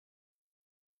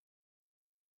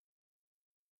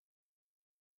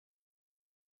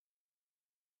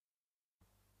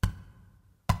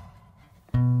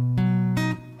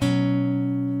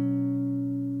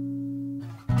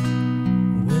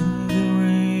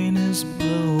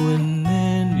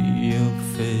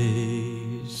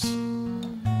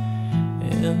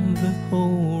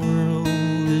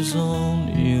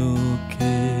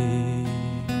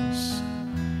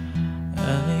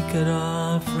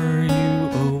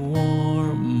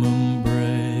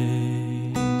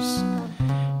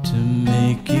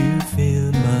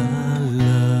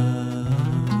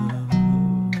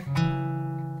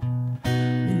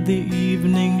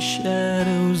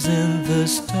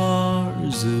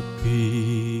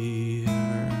disappear,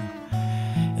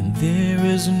 and there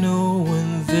is no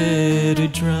one there to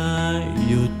dry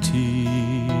your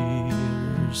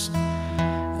tears.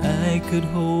 I could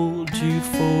hold you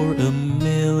for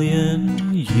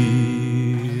 1,000,000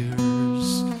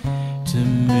 years to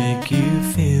make you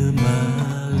feel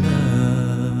my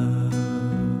love.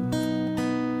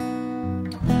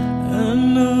 I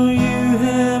know you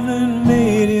haven't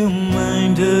made your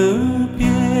mind up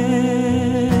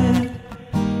yet,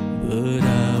 but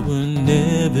I will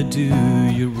never do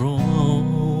you wrong.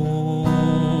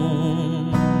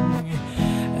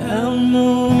 I've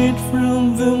known it from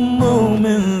the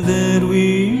moment that we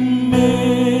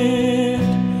met.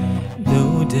 No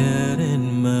doubt in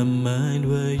my mind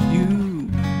where you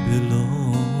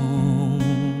belong.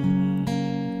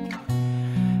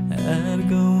 I'd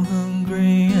go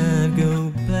hungry, I'd go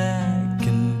black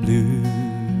and blue,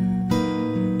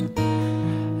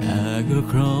 I'd go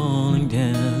crawling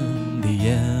down the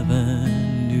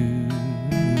avenue.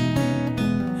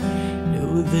 No,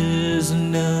 there's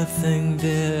nothing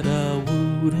that I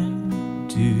wouldn't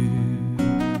do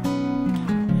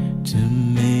to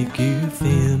make you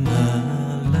feel my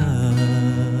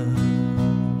love.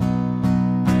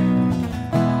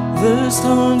 The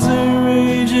storms are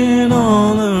raging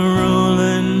on the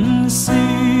rolling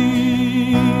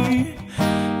sea,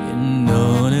 and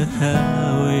on a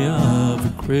highway of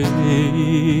regret.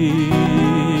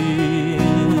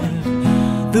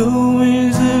 The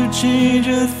winds of change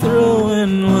are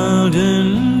throwing wild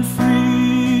and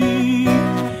free.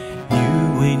 You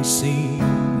ain't seen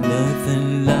nothing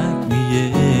like me yet.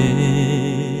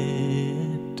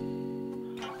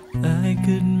 I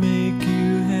could make you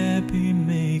happy,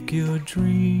 make your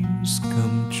dreams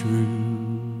come true.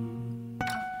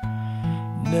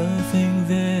 Nothing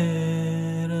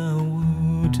that I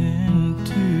wouldn't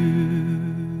do.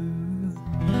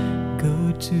 Go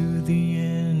to the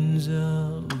ends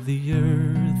of the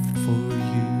earth for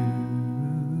you,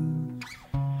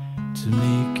 to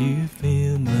make you feel